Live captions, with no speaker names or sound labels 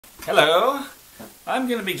Hello, I'm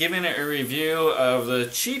going to be giving a review of the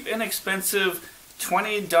cheap, inexpensive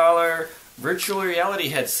 $20 virtual reality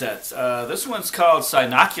headsets. This one's called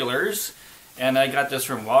Cynoculars, and I got this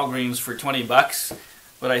from Walgreens for 20 bucks.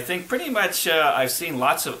 But I think pretty much I've seen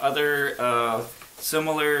lots of other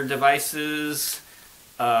similar devices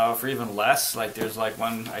for even less. Like there's like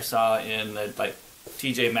one I saw in like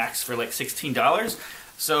TJ Maxx for like $16.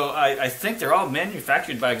 So I think they're all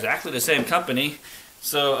manufactured by exactly the same company.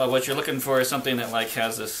 So what you're looking for is something that like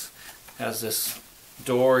has this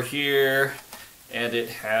door here, and it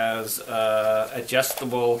has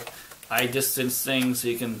adjustable eye distance things, so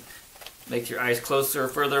you can make your eyes closer or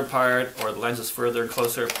further apart, or the lenses further and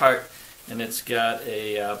closer apart. And it's got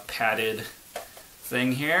a padded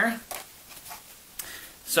thing here.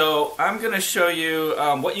 So I'm going to show you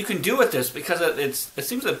what you can do with this, because it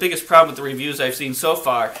seems the biggest problem with the reviews I've seen so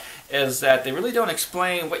far is that they really don't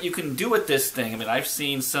explain what you can do with this thing. I mean, I've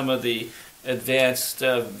seen some of the advanced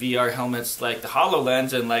VR helmets like the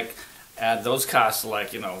HoloLens, and like those cost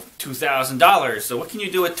like, $2,000. So what can you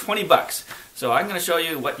do with 20 bucks? So I'm going to show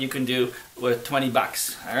you what you can do with 20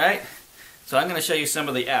 bucks. All right? So I'm going to show you some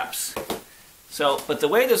of the apps. So, but the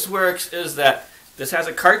way this works is that this has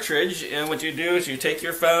a cartridge, and what you do is you take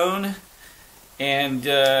your phone and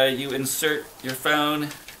you insert your phone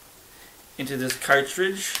into this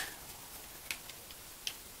cartridge.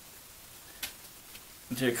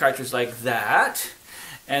 Into a cartridge like that,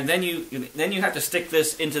 and then you have to stick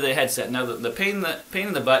this into the headset. Now the pain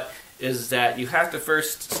in the butt is that you have to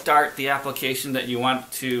first start the application that you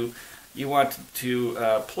want to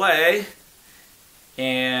play,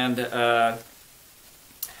 and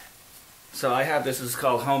so I have this is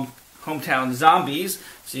called Hometown Zombies.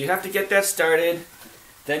 So you have to get that started.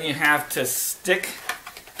 Then you have to stick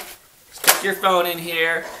your phone in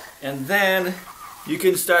here, and then you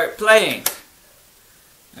can start playing.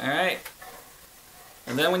 Alright,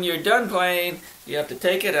 and then when you're done playing, you have to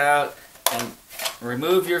take it out and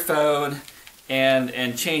remove your phone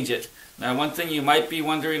and change it. Now, one thing you might be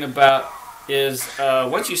wondering about is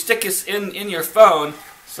once you stick this in your phone,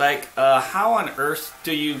 it's like how on earth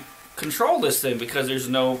do you control this thing, because there's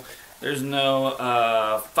no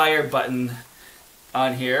fire button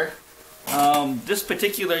on here. This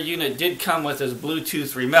particular unit did come with this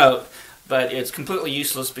Bluetooth remote, but it's completely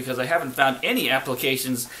useless because I haven't found any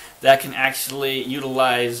applications that can actually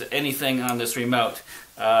utilize anything on this remote.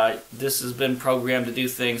 This has been programmed to do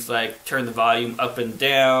things like turn the volume up and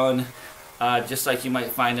down, just like you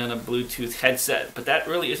might find on a Bluetooth headset, but that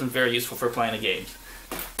really isn't very useful for playing a game.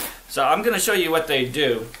 So I'm going to show you what they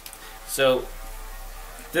do. So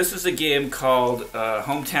this is a game called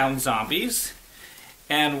Hometown Zombies,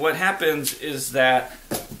 and what happens is that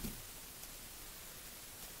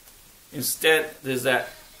instead,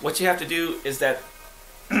 what you have to do is that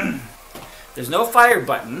there's no fire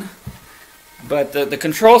button, but the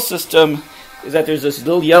control system is that there's this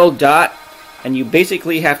little yellow dot, and you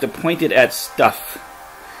basically have to point it at stuff.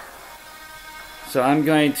 So I'm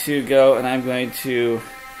going to go and I'm going to,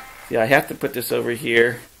 I have to put this over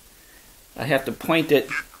here. I have to point it,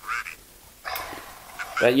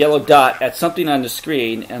 that yellow dot, at something on the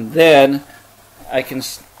screen, and then I can,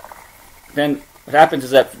 what happens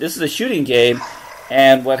is that this is a shooting game,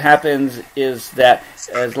 and what happens is that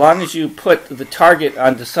as long as you put the target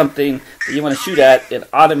onto something that you want to shoot at, it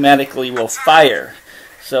automatically will fire.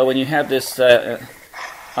 So when you have this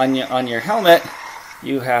on your helmet,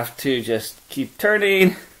 you have to just keep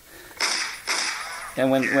turning, and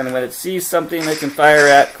when it sees something it can fire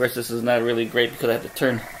at, of course this is not really great because I have to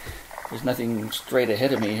turn, there's nothing straight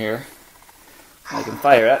ahead of me here I can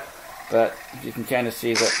fire at. But you can kind of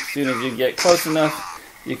see that as soon as you get close enough,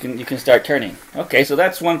 you can start turning. Okay, so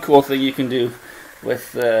that's one cool thing you can do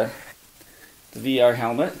with the VR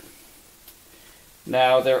helmet.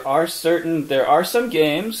 Now there are some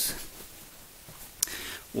games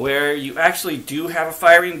where you actually do have a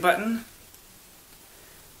firing button,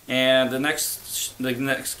 and the next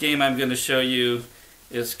game I'm going to show you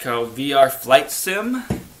is called VR Flight Sim.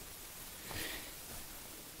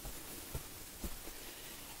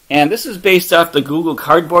 And this is based off the Google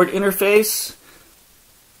Cardboard interface.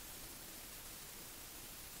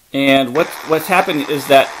 And what's happened is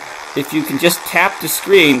that if you can just tap the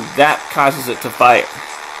screen, that causes it to fire.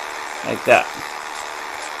 Like that.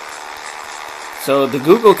 So the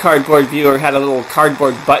Google Cardboard viewer had a little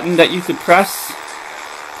cardboard button that you could press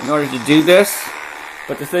in order to do this.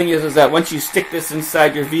 But the thing is that once you stick this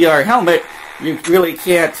inside your VR helmet, you really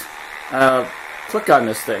can't click on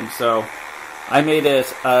this thing. So I made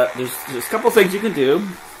there's a couple things you can do,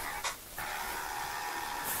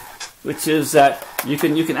 which is that you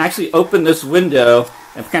can actually open this window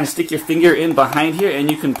and kind of stick your finger in behind here, and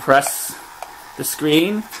you can press the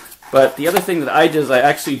screen. But the other thing that I did is I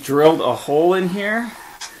actually drilled a hole in here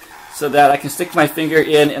so that I can stick my finger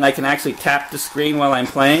in and I can actually tap the screen while I'm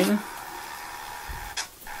playing.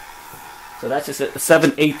 So that's just a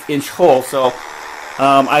 7/8 inch hole. So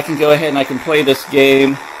I can go ahead and I can play this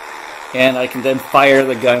game, and I can then fire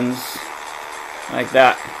the guns like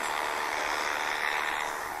that.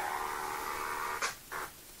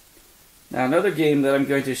 Now another game that I'm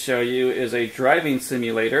going to show you is a driving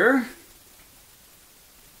simulator.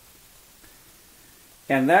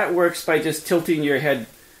 And that works by just tilting your head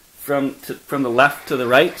from the left to the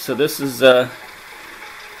right. So this is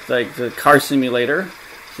like the car simulator.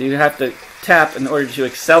 So you have to tap in order to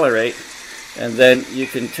accelerate, and then you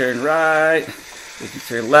can turn right, you can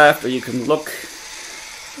turn left, or you can look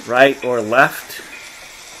right or left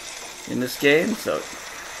in this game. So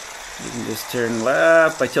you can just turn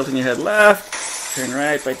left by tilting your head left, turn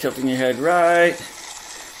right by tilting your head right.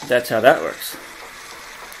 That's how that works.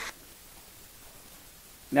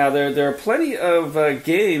 Now there are plenty of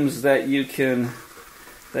games that you can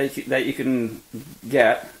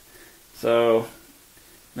get. So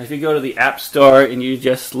if you go to the App Store and you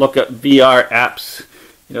just look up VR apps,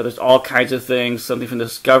 you know, there's all kinds of things. Something from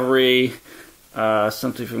Discovery,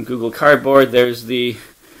 something from Google Cardboard. There's the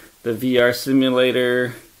VR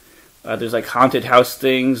simulator. There's like haunted house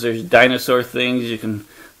things. There's dinosaur things. You can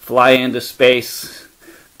fly into space,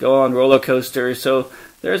 go on roller coasters. So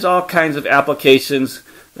there's all kinds of applications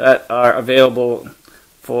that are available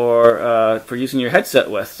for using your headset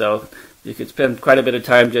with. So you could spend quite a bit of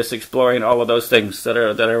time just exploring all of those things that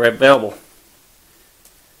are available.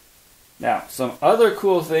 Now, some other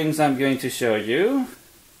cool things I'm going to show you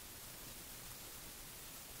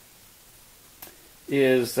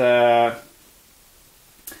is that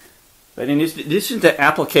in addition to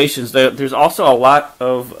applications, there's also a lot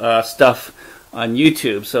of stuff on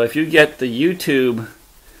YouTube. So if you get the YouTube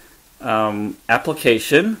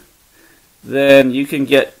application, then you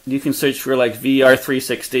can search for like VR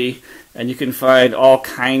 360, and you can find all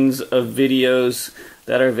kinds of videos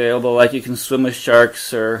that are available, like you can swim with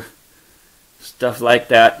sharks or stuff like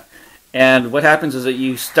that. And what happens is that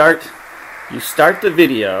you start the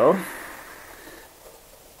video,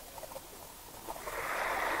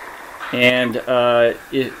 and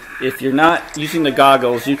if you're not using the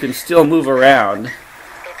goggles, you can still move around.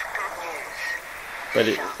 But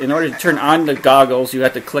in order to turn on the goggles, you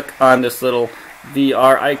have to click on this little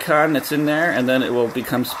VR icon that's in there, and then it will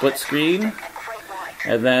become split screen.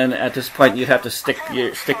 And then at this point, you have to stick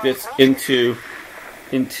this into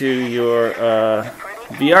your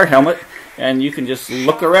VR helmet, and you can just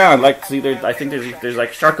look around. Like, see, I think there's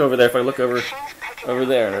like a shark over there. If I look over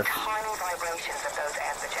there.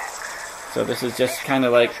 So this is just kind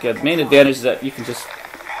of like the main advantage is that you can just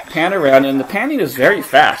pan around, and the panning is very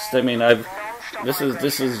fast. I mean, This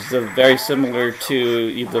is very similar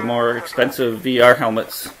to the more expensive VR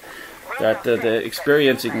helmets. That the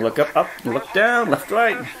experience, you can look up, look down, left,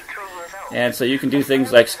 right, and so you can do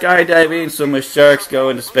things like skydiving, swim with sharks, go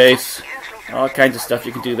into space, all kinds of stuff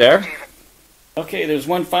you can do there. Okay, there's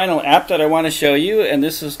one final app that I want to show you, and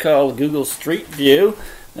this is called Google Streetview.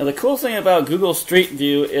 Now the cool thing about Google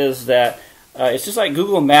Streetview is that it's just like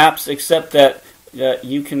Google Maps, except that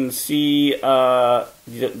you can see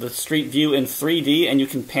the street view in 3D, and you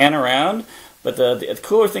can pan around. But the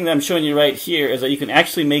cooler thing that I'm showing you right here is that you can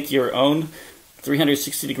actually make your own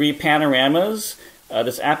 360-degree panoramas.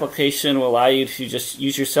 This application will allow you to just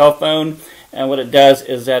use your cell phone, and what it does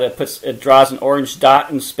is that it draws an orange dot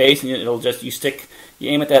in space, and you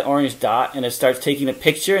aim at that orange dot, and it starts taking a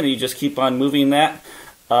picture, and you just keep on moving that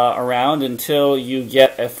around until you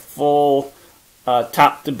get a full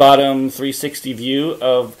top to bottom 360 view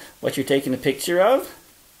of what you're taking a picture of.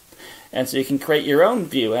 And so you can create your own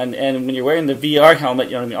view. And when you're wearing the VR helmet,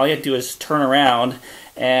 you know what I mean, all you have to do is turn around,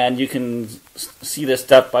 and you can see this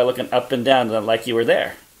stuff by looking up and down like you were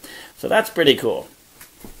there. So that's pretty cool.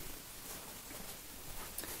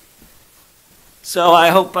 So I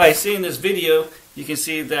hope by seeing this video you can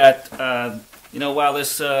see that while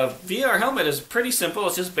this VR helmet is pretty simple,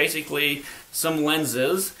 it's just basically some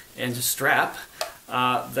lenses and a strap,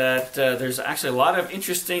 there's actually a lot of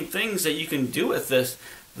interesting things that you can do with this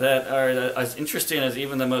that are as interesting as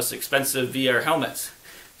even the most expensive VR helmets.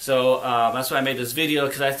 So that's why I made this video,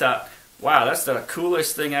 because I thought, wow, that's the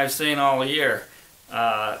coolest thing I've seen all year.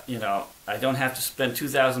 I don't have to spend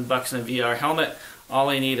 $2,000 in a VR helmet. All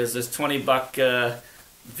I need is this $20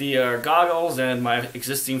 VR goggles and my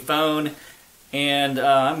existing phone, and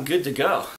I'm good to go.